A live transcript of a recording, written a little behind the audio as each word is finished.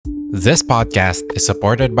This podcast is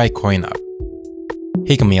supported by CoinUp.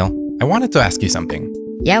 Hey Camille, I wanted to ask you something.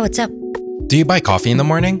 Yeah, what's up? Do you buy coffee in the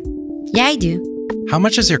morning? Yeah, I do. How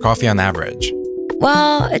much is your coffee on average?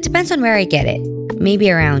 Well, it depends on where I get it. Maybe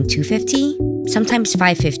around $2.50, sometimes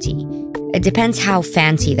 $5.50. It depends how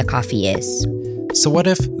fancy the coffee is. So what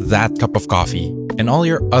if that cup of coffee and all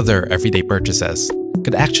your other everyday purchases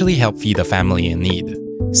could actually help feed a family in need,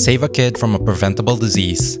 save a kid from a preventable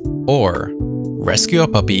disease, or rescue a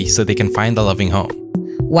puppy so they can find a loving home?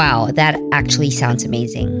 Wow, that actually sounds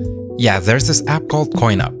amazing. Yeah, there's this app called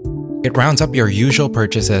CoinUp. It rounds up your usual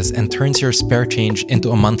purchases and turns your spare change into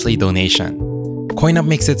a monthly donation. CoinUp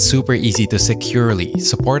makes it super easy to securely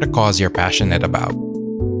support a cause you're passionate about.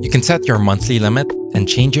 You can set your monthly limit and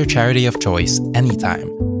change your charity of choice anytime.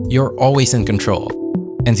 You're always in control.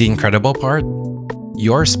 And the incredible part?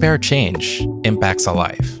 Your spare change impacts a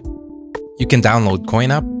life. You can download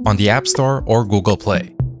CoinUp on the App Store or Google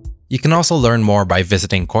Play. You can also learn more by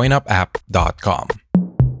visiting coinupapp.com.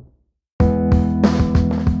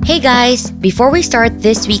 Hey guys, before we start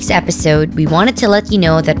this week's episode, we wanted to let you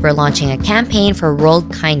know that we're launching a campaign for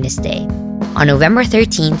World Kindness Day. On November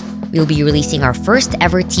 13th, we'll be releasing our first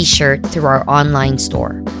ever t-shirt through our online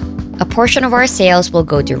store. A portion of our sales will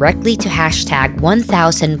go directly to hashtag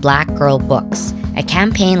 1000 Black Girl Books, a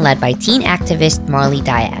campaign led by teen activist Marley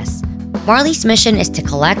Diaz. Marley's mission is to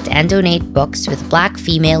collect and donate books with Black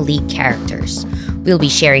female lead characters. We'll be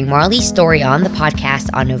sharing Marley's story on the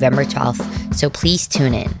podcast on November 12th, so please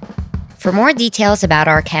tune in. For more details about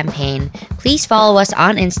our campaign, please follow us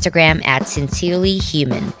on Instagram at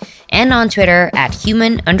SincerelyHuman and on Twitter at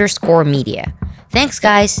human_media. Thanks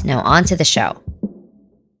guys, now on to the show.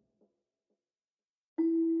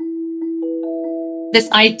 This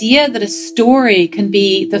idea that a story can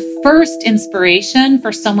be the first inspiration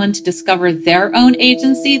for someone to discover their own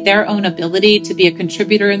agency, their own ability to be a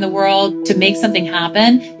contributor in the world, to make something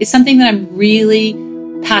happen, is something that I'm really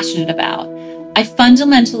passionate about. I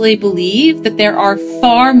fundamentally believe that there are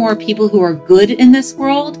far more people who are good in this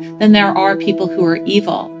world than there are people who are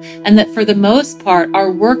evil. And that for the most part, our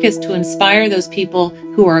work is to inspire those people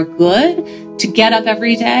who are good to get up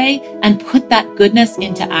every day and put that goodness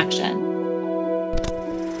into action.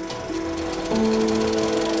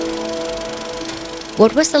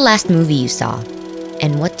 What was the last movie you saw?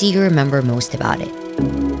 And what do you remember most about it?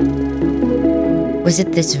 Was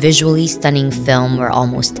it this visually stunning film where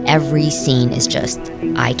almost every scene is just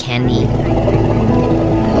eye candy?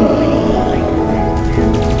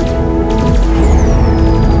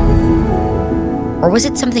 Or was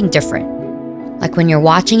it something different? Like when you're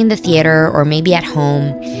watching in the theater or maybe at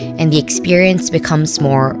home and the experience becomes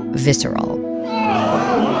more visceral.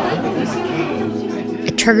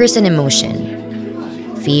 It triggers an emotion.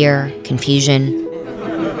 Fear, confusion,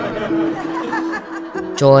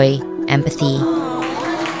 joy, empathy.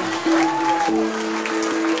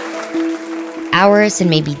 Hours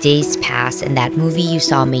and maybe days pass and that movie you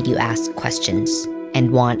saw made you ask questions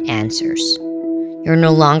and want answers. You're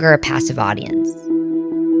no longer a passive audience.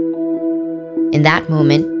 In that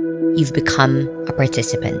moment, you've become a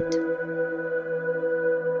participant.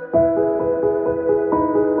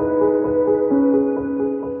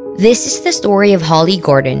 This is the story of Holly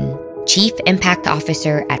Gordon, Chief Impact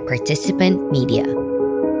Officer at Participant Media.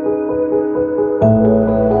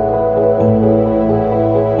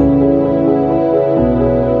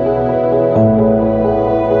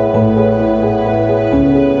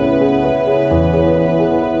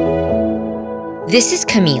 This is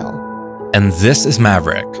Camille. And this is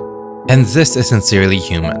Maverick. And this is Sincerely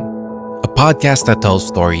Human, a podcast that tells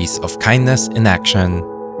stories of kindness in action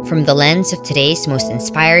from the lens of today's most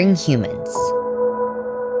inspiring humans.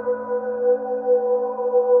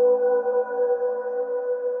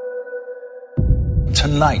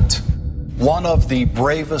 Tonight, one of the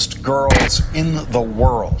bravest girls in the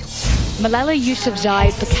world. Malala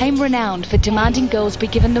Yousafzai became renowned for demanding girls be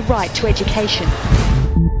given the right to education.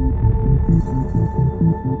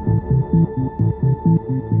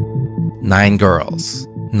 Nine girls,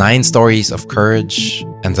 9 stories of courage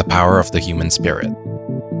and the power of the human spirit.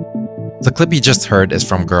 The clip you just heard is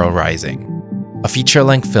from Girl Rising, a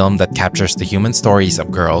feature-length film that captures the human stories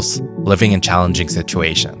of girls living in challenging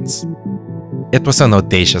situations. It was an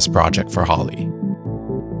audacious project for Holly.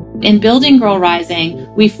 In building Girl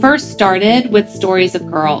Rising, we first started with stories of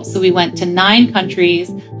girls. So we went to 9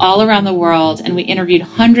 countries all around the world and we interviewed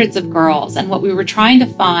hundreds of girls. And what we were trying to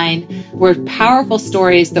find were powerful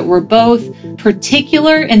stories that were both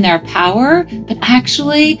particular in their power, but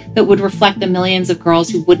actually that would reflect the millions of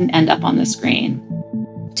girls who wouldn't end up on the screen.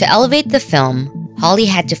 To elevate the film, Holly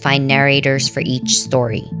had to find narrators for each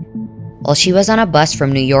story. While she was on a bus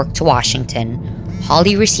from New York to Washington,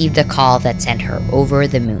 Holly received a call that sent her over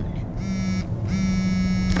the moon.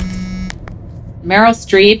 Meryl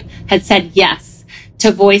Streep had said yes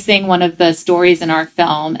to voicing one of the stories in our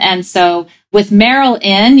film. And so with Meryl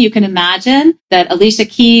in, you can imagine that Alicia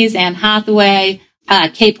Keys, Anne Hathaway,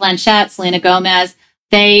 Cate Blanchett, Selena Gomez,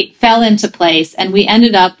 they fell into place. And we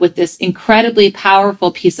ended up with this incredibly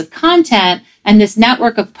powerful piece of content and this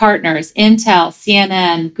network of partners, Intel,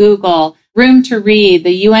 CNN, Google, Room to Read,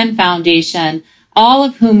 the UN Foundation, all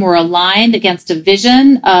of whom were aligned against a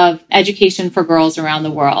vision of education for girls around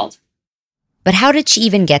the world. But how did she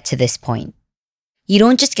even get to this point? You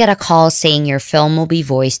don't just get a call saying your film will be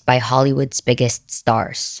voiced by Hollywood's biggest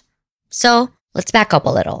stars. So let's back up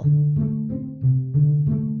a little.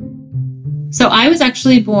 So I was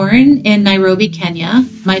actually born in Nairobi, Kenya.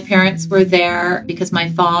 My parents were there because my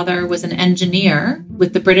father was an engineer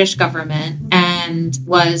with the British government and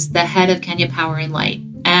was the head of Kenya Power and Light.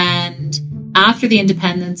 And after the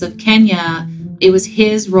independence of Kenya, it was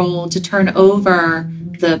his role to turn over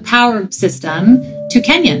the power system to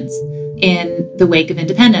Kenyans in the wake of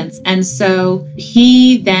independence. And so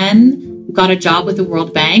he then got a job with the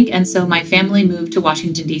World Bank. And so my family moved to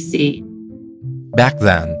Washington, D.C. Back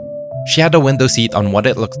then, she had a window seat on what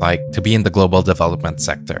it looked like to be in the global development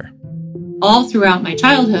sector. All throughout my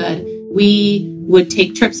childhood, we would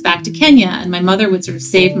take trips back to Kenya, and my mother would sort of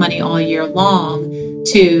save money all year long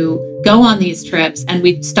to go on these trips, and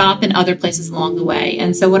we'd stop in other places along the way.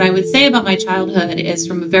 And so what I would say about my childhood is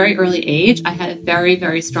from a very early age, I had a very,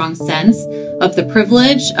 very strong sense of the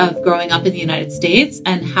privilege of growing up in the United States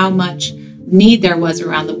and how much need there was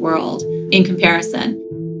around the world in comparison.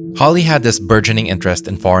 Holly had this burgeoning interest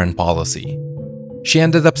in foreign policy. She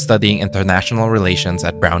ended up studying international relations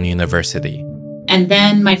at Brown University. And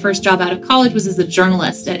then my first job out of college was as a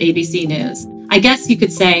journalist at ABC News. I guess you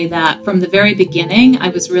could say that from the very beginning, I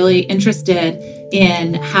was really interested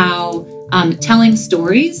in how telling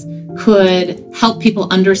stories could help people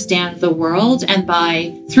understand the world,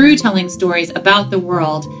 and through telling stories about the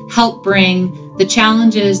world, help bring the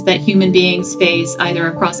challenges that human beings face either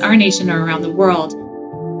across our nation or around the world.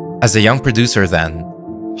 As a young producer then,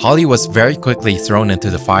 Holly was very quickly thrown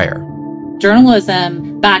into the fire.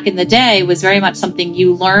 Journalism back in the day was very much something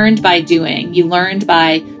you learned by doing. You learned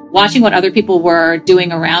by watching what other people were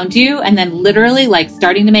doing around you, and then literally like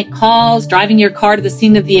starting to make calls, driving your car to the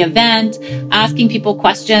scene of the event, asking people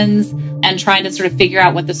questions, and trying to sort of figure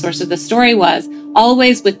out what the source of the story was,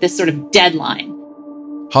 always with this sort of deadline.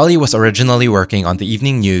 Holly was originally working on the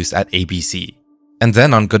evening news at ABC, and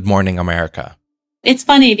then on Good Morning America. It's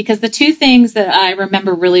funny because the two things that I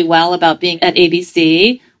remember really well about being at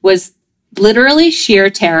ABC was literally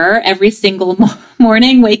sheer terror every single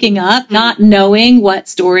morning, waking up, not knowing what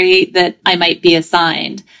story that I might be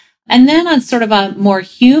assigned. And then on sort of a more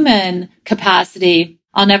human capacity,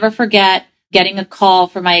 I'll never forget getting a call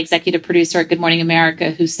from my executive producer at Good Morning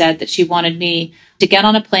America, who said that she wanted me to get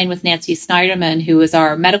on a plane with Nancy Snyderman, who was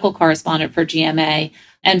our medical correspondent for GMA,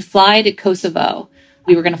 and fly to Kosovo.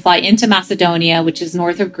 We were going to fly into Macedonia, which is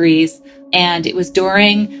north of Greece, and it was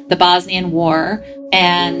during the Bosnian War,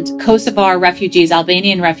 and Kosovar refugees,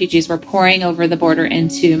 Albanian refugees, were pouring over the border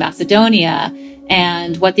into Macedonia.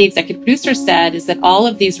 And what the executive producer said is that all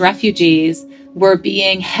of these refugees were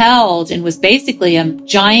being held and was basically a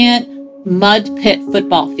giant mud pit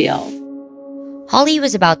football field. Holly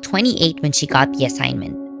was about 28 when she got the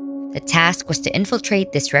assignment. The task was to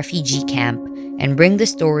infiltrate this refugee camp and bring the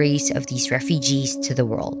stories of these refugees to the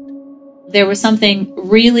world. There was something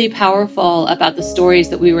really powerful about the stories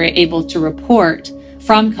that we were able to report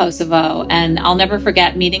from Kosovo. And I'll never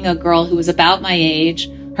forget meeting a girl who was about my age.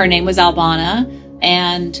 Her name was Albana,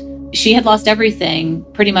 and she had lost everything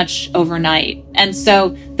pretty much overnight. And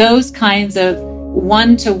so those kinds of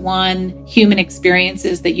one-to-one human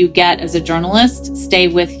experiences that you get as a journalist stay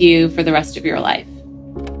with you for the rest of your life.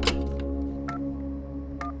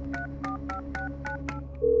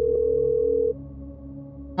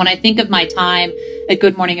 When I think of my time at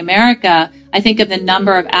Good Morning America, I think of the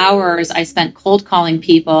number of hours I spent cold calling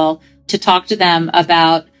people to talk to them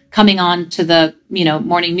about coming on to the,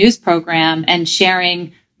 morning news program and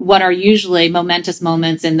sharing what are usually momentous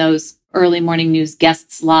moments in those early morning news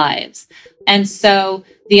guests' lives. And so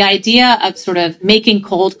the idea of sort of making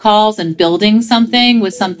cold calls and building something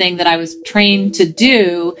was something that I was trained to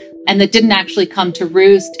do, and that didn't actually come to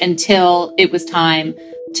roost until it was time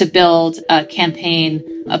to build a campaign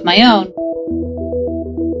of my own.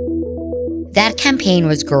 That campaign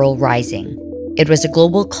was Girl Rising. It was a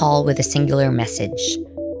global call with a singular message.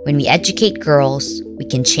 When we educate girls, we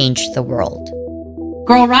can change the world.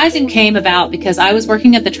 Girl Rising came about because I was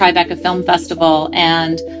working at the Tribeca Film Festival,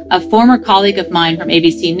 and a former colleague of mine from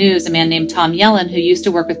ABC News, a man named Tom Yellen, who used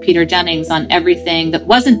to work with Peter Jennings on everything that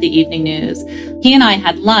wasn't the evening news, he and I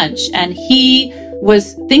had lunch, and he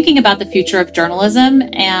was thinking about the future of journalism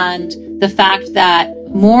and the fact that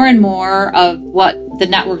more and more of what the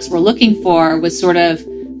networks were looking for was sort of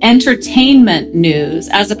entertainment news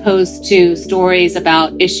as opposed to stories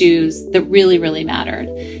about issues that really, really mattered.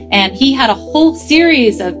 And he had a whole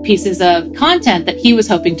series of pieces of content that he was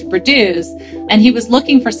hoping to produce. And he was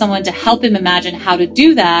looking for someone to help him imagine how to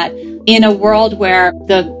do that in a world where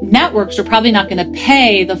the networks were probably not going to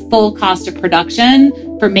pay the full cost of production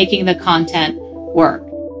for making the content work.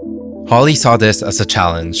 Holly saw this as a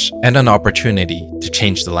challenge and an opportunity to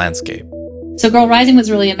change the landscape. So Girl Rising was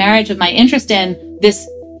really a marriage of my interest in this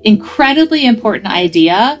incredibly important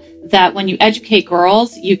idea that when you educate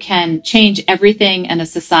girls, you can change everything in a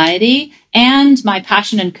society, and my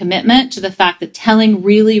passion and commitment to the fact that telling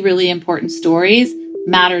really, really important stories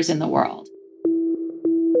matters in the world.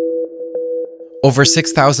 Over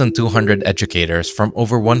 6,200 educators from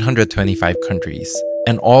over 125 countries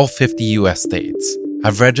and all 50 US states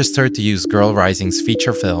have registered to use Girl Rising's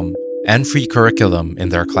feature film and free curriculum in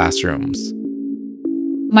their classrooms.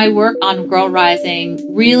 My work on Girl Rising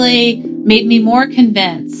really made me more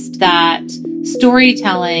convinced that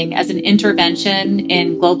storytelling as an intervention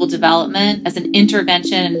in global development, as an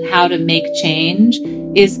intervention in how to make change,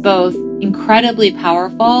 is both incredibly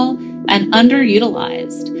powerful and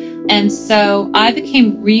underutilized. And so I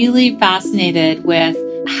became really fascinated with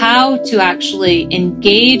how to actually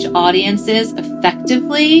engage audiences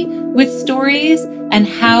effectively with stories and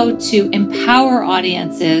how to empower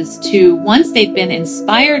audiences to, once they've been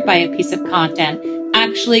inspired by a piece of content,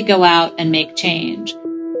 actually go out and make change.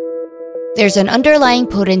 There's an underlying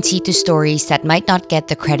potency to stories that might not get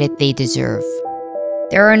the credit they deserve.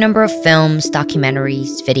 There are a number of films,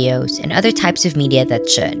 documentaries, videos, and other types of media that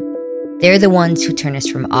should. They're the ones who turn us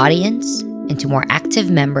from audience into more active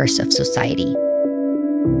members of society.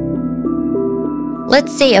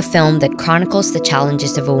 Let's say a film that chronicles the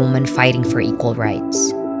challenges of a woman fighting for equal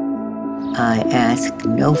rights. I ask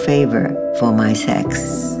no favor for my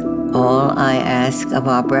sex. All I ask of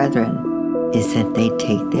our brethren is that they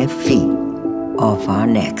take their feet off our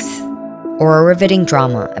necks. Or a riveting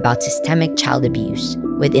drama about systemic child abuse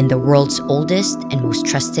within the world's oldest and most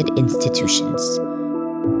trusted institutions.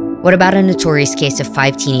 What about a notorious case of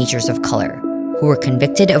 5 teenagers of color who were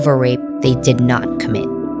convicted of a rape they did not commit?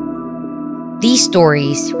 These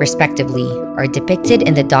stories, respectively, are depicted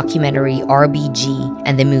in the documentary RBG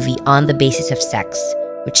and the movie On the Basis of Sex,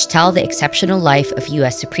 which tell the exceptional life of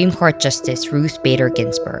U.S. Supreme Court Justice Ruth Bader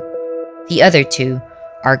Ginsburg. The other two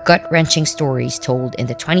are gut-wrenching stories told in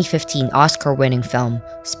the 2015 Oscar-winning film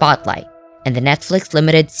Spotlight and the Netflix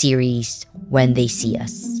limited series When They See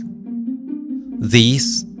Us.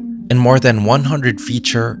 These, and more than 100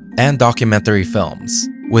 feature and documentary films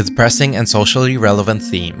with pressing and socially relevant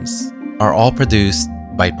themes, are all produced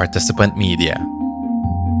by Participant Media.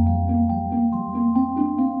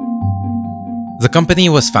 The company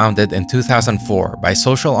was founded in 2004 by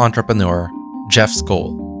social entrepreneur Jeff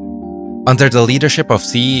Skoll. Under the leadership of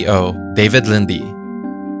CEO David Lindy,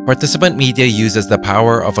 Participant Media uses the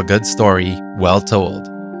power of a good story, well told,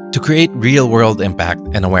 to create real-world impact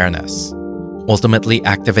and awareness, ultimately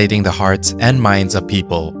activating the hearts and minds of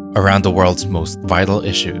people around the world's most vital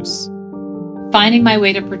issues. Finding my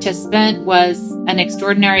way to Participant was an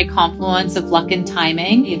extraordinary confluence of luck and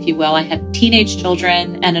timing, if you will. I had teenage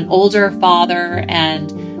children and an older father,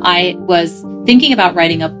 and I was thinking about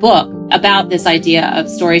writing a book about this idea of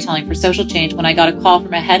storytelling for social change when I got a call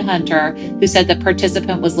from a headhunter who said that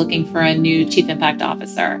Participant was looking for a new chief impact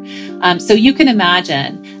officer. So you can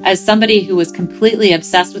imagine, as somebody who was completely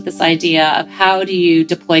obsessed with this idea of how do you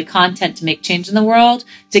deploy content to make change in the world,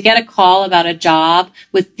 to get a call about a job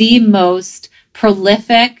with the most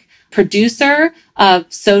prolific producer of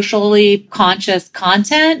socially conscious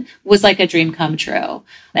content was like a dream come true.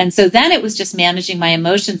 And so then it was just managing my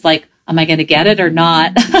emotions like, am I going to get it or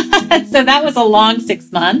not? So that was a long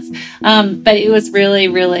 6 months. But it was really,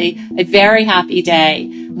 really a very happy day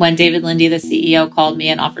when David Lindy, the CEO, called me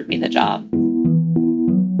and offered me the job.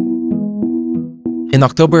 In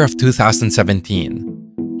October of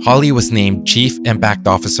 2017, Holly was named Chief Impact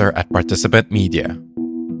Officer at Participant Media.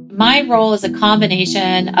 My role is a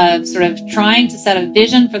combination of sort of trying to set a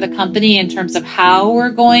vision for the company in terms of how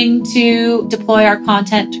we're going to deploy our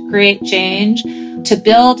content to create change, to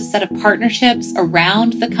build a set of partnerships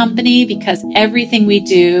around the company, because everything we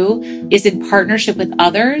do is in partnership with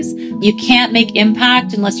others. You can't make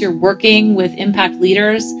impact unless you're working with impact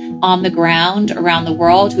leaders on the ground around the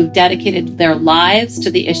world who've dedicated their lives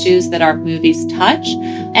to the issues that our movies touch.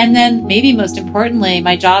 And then maybe most importantly,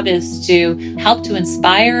 my job is to help to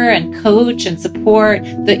inspire and coach and support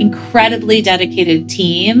the incredibly dedicated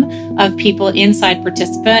team of people inside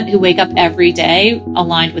Participant who wake up every day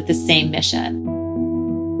aligned with the same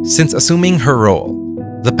mission. Since assuming her role,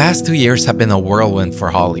 the past 2 years have been a whirlwind for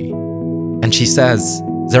Holly. And she says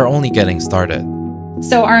they're only getting started.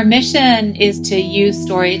 So our mission is to use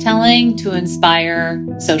storytelling to inspire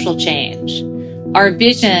social change. Our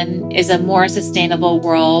vision is a more sustainable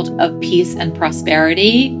world of peace and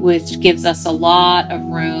prosperity, which gives us a lot of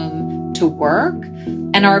room to work.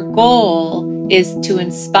 And our goal is to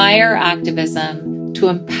inspire activism, to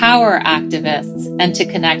empower activists, and to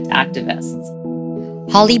connect activists.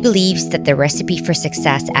 Holly believes that the recipe for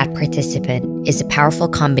success at Participant is a powerful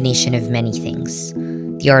combination of many things: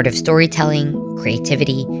 the art of storytelling,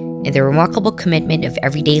 creativity, and the remarkable commitment of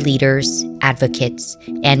everyday leaders, advocates,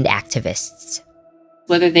 and activists.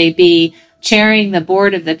 Whether they be chairing the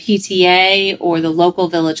board of the PTA or the local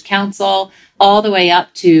village council, all the way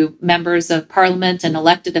up to members of parliament and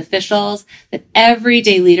elected officials, that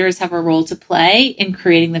everyday leaders have a role to play in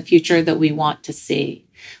creating the future that we want to see.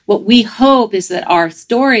 What we hope is that our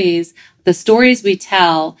stories, the stories we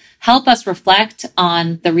tell, help us reflect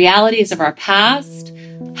on the realities of our past,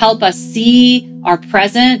 help us see our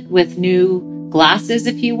present with new glasses,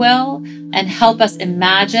 if you will, and help us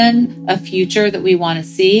imagine a future that we want to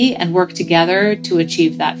see and work together to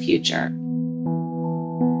achieve that future.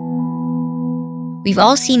 We've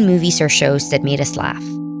all seen movies or shows that made us laugh,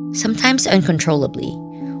 sometimes uncontrollably,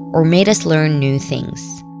 or made us learn new things.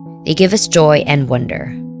 They give us joy and wonder.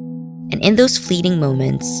 And in those fleeting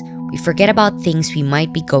moments, we forget about things we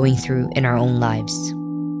might be going through in our own lives.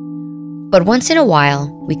 But once in a while,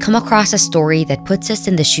 we come across a story that puts us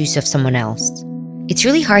in the shoes of someone else. It's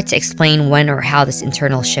really hard to explain when or how this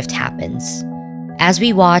internal shift happens. As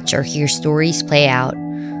we watch or hear stories play out,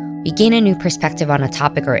 we gain a new perspective on a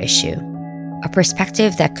topic or issue, a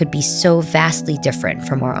perspective that could be so vastly different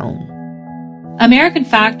from our own. American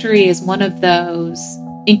Factory is one of those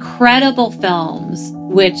incredible films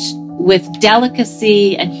which, with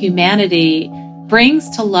delicacy and humanity, brings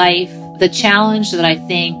to life the challenge that I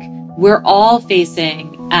think we're all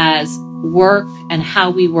facing as work and how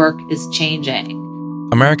we work is changing.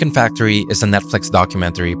 American Factory is a Netflix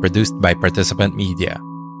documentary produced by Participant Media.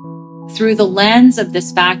 Through the lens of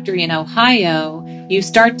this factory in Ohio, you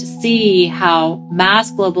start to see how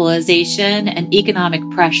mass globalization and economic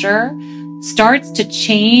pressure starts to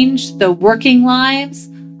change the working lives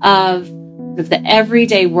of the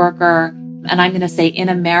everyday worker, and I'm going to say in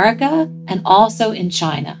America and also in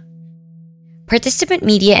China. Participant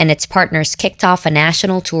Media and its partners kicked off a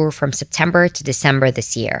national tour from September to December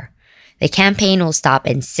this year. The campaign will stop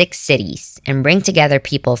in 6 cities and bring together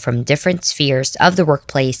people from different spheres of the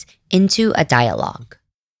workplace into a dialogue.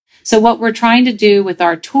 So what we're trying to do with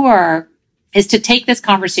our tour is to take this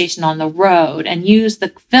conversation on the road and use the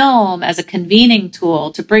film as a convening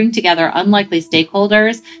tool to bring together unlikely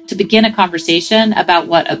stakeholders to begin a conversation about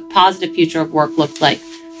what a positive future of work looks like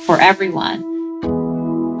for everyone.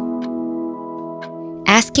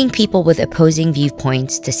 Asking people with opposing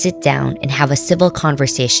viewpoints to sit down and have a civil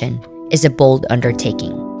conversation is a bold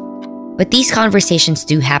undertaking. But these conversations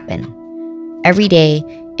do happen. Every day,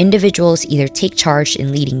 individuals either take charge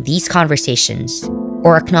in leading these conversations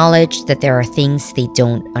or acknowledge that there are things they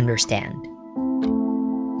don't understand.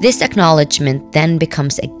 This acknowledgement then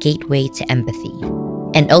becomes a gateway to empathy,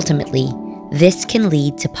 and ultimately, this can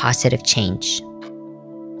lead to positive change.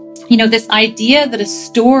 You know, this idea that a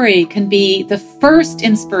story can be the first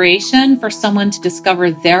inspiration for someone to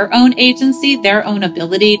discover their own agency, their own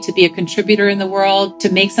ability to be a contributor in the world,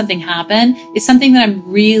 to make something happen, is something that I'm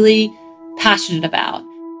really passionate about.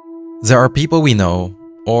 There are people we know,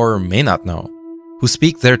 or may not know, who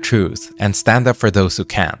speak their truth and stand up for those who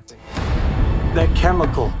can't. That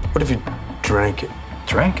chemical, what if you drank it?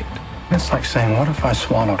 Drank it? It's like saying, what if I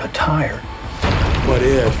swallowed a tire? What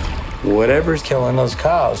if whatever's killing those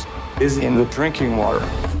cows is in the drinking water?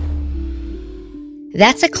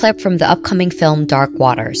 That's a clip from the upcoming film Dark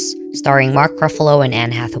Waters, starring Mark Ruffalo and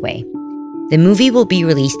Anne Hathaway. The movie will be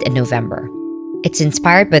released in November. It's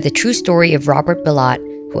inspired by the true story of Robert Bilott,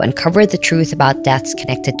 who uncovered the truth about deaths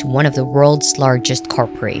connected to one of the world's largest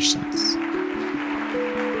corporations.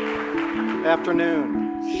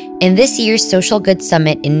 Afternoon. In this year's Social Good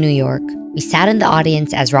Summit in New York, we sat in the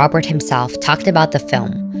audience as Robert himself talked about the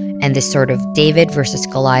film and this sort of David versus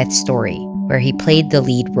Goliath story, where he played the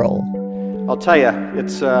lead role. I'll tell you,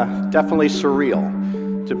 it's definitely surreal.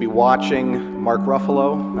 to be watching Mark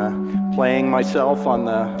Ruffalo playing myself on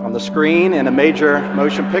the screen in a major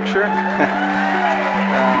motion picture.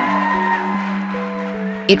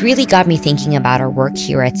 It really got me thinking about our work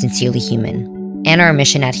here at Sincerely Human and our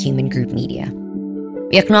mission at Human Group Media.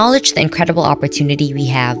 We acknowledge the incredible opportunity we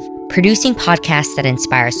have producing podcasts that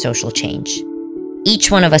inspire social change. Each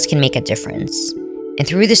one of us can make a difference, and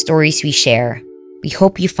through the stories we share, we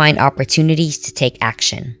hope you find opportunities to take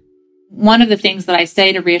action. One of the things that I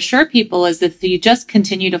say to reassure people is that if you just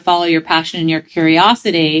continue to follow your passion and your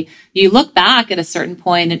curiosity, you look back at a certain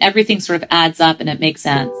point and everything sort of adds up and it makes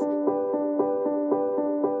sense.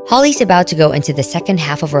 Holly's about to go into the second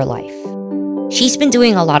half of her life. She's been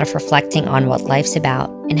doing a lot of reflecting on what life's about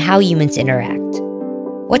and how humans interact.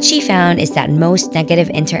 What she found is that most negative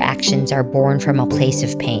interactions are born from a place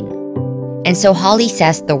of pain. And so Holly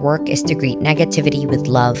says the work is to greet negativity with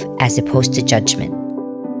love as opposed to judgment.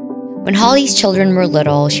 When Holly's children were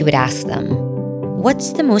little, she would ask them,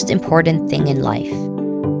 "What's the most important thing in life?"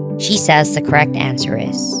 She says the correct answer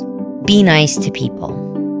is, "Be nice to people."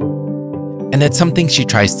 And it's something she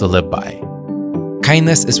tries to live by.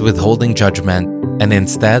 Kindness is withholding judgment and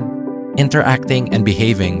instead interacting and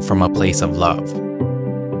behaving from a place of love.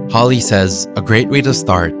 Holly says a great way to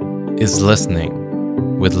start is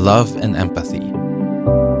listening with love and empathy.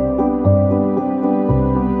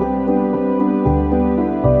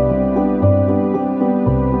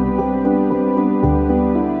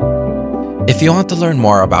 If you want to learn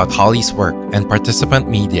more about Holly's work and Participant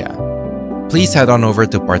Media, please head on over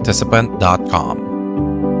to participant.com.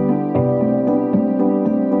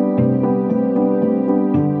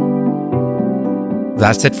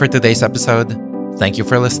 That's it for today's episode. Thank you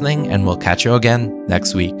for listening, and we'll catch you again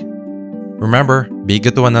next week. Remember, be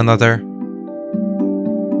good to one another.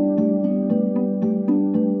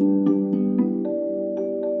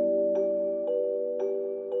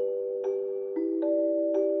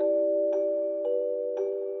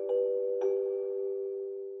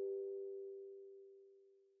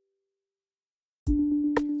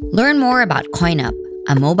 Learn more about CoinUp,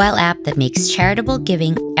 a mobile app that makes charitable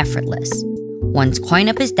giving effortless. Once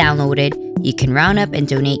CoinUp is downloaded, you can round up and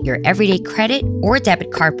donate your everyday credit or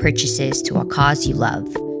debit card purchases to a cause you love.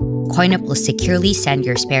 CoinUp will securely send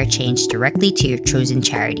your spare change directly to your chosen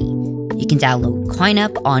charity. You can download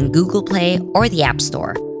CoinUp on Google Play or the App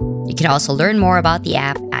Store. You can also learn more about the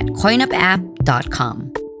app at coinupapp.com.